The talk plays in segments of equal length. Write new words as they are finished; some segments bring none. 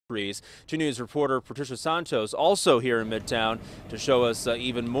trees. 2 News reporter Patricia Santos also here in Midtown to show us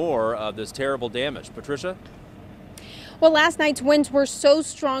even more of this terrible damage. Patricia? Well, last night's winds were so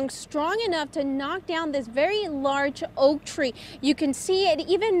strong enough to knock down this very large oak tree. You can see it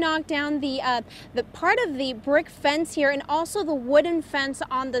even knocked down the part of the brick fence here and also the wooden fence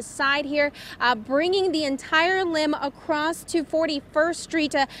on the side here, bringing the entire limb across to 41st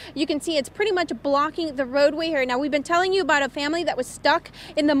Street. You can see it's pretty much blocking the roadway here. Now, we've been telling you about a family that was stuck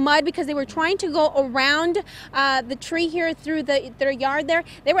in the mud because they were trying to go around the tree here through their yard there.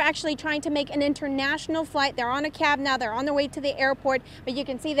 They were actually trying to make an international flight. They're on a cab now. They're on their way to the airport, but you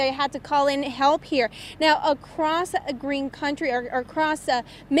can see they had to call in help here. Now, across Green Country or across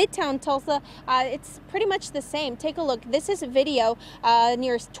Midtown Tulsa, it's pretty much the same. Take a look. This is a video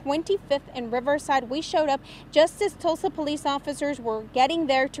near 25th and Riverside. We showed up just as Tulsa police officers were getting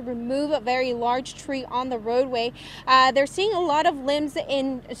there to remove a very large tree on the roadway. They're seeing a lot of limbs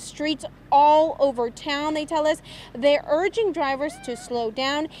in streets all over town, they tell us. They're urging drivers to slow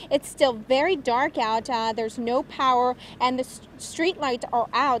down. It's still very dark out. There's no power and the street lights are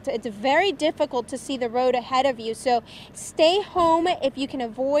out. It's very difficult to see the road ahead of you. So stay home if you can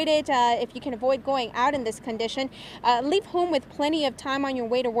avoid it, if you can avoid going out in this condition. Leave home with plenty of time on your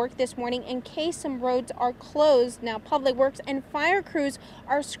way to work this morning in case some roads are closed. Now, Public Works and fire crews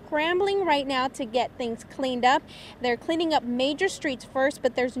are scrambling right now to get things cleaned up. They're cleaning up major streets first,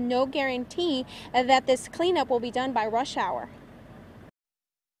 but there's no guarantee that this cleanup will be done by rush hour.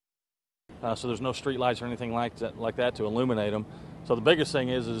 So there's no street lights or anything like that to illuminate them. So the biggest thing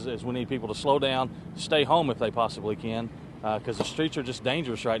is we need people to slow down, stay home if they possibly can, because the streets are just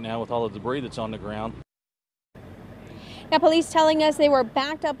dangerous right now with all the debris that's on the ground. Now, police telling us they were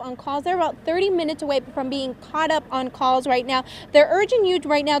backed up on calls. They're about 30 minutes away from being caught up on calls right now. They're urging you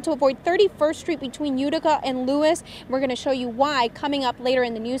right now to avoid 31st Street between Utica and Lewis. We're going to show you why coming up later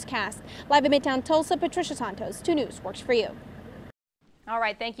in the newscast. Live in Midtown Tulsa, Patricia Santos, 2 News works for you. All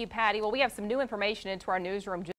right, thank you, Patty. Well, we have some new information into our newsroom.